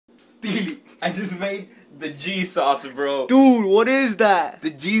Dilly, I just made the G sauce, bro. Dude, what is that?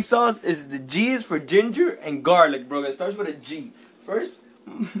 The G sauce is the G is for ginger and garlic, bro. It starts with a G. First,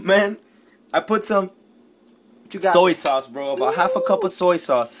 man, I put some soy sauce, bro. About half a cup of soy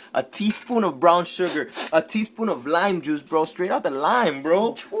sauce. A teaspoon of brown sugar. A teaspoon of lime juice, bro. Straight out the lime,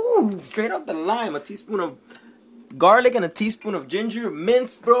 bro. Ooh, straight out the lime. A teaspoon of garlic and a teaspoon of ginger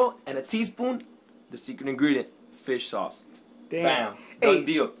minced, bro. And a teaspoon, the secret ingredient, fish sauce. Damn. Bam. Done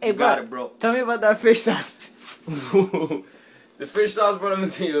deal. Hey, you got it, bro. Tell me about that fish sauce. The fish sauce, bro. Let me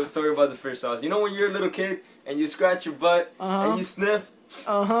tell you a story about the fish sauce. You know when you're a little kid and you scratch your butt and you sniff?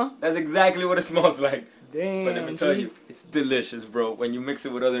 That's exactly what it smells like. Damn. But let me tell you, it's delicious, bro, when you mix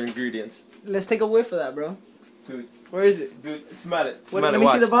it with other ingredients. Let's take a whiff of that, bro. Dude. Where is it? Dude, smell it. Wait, let me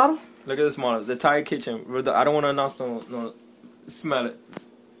see the bottle. Look at the smell. The Thai kitchen. I don't want to announce no. Smell it.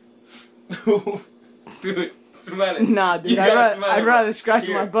 Dude, smell it. Nah, dude, I'd rather scratch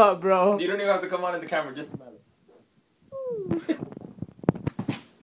my butt, bro. You don't even have to come on in the camera, just smell it.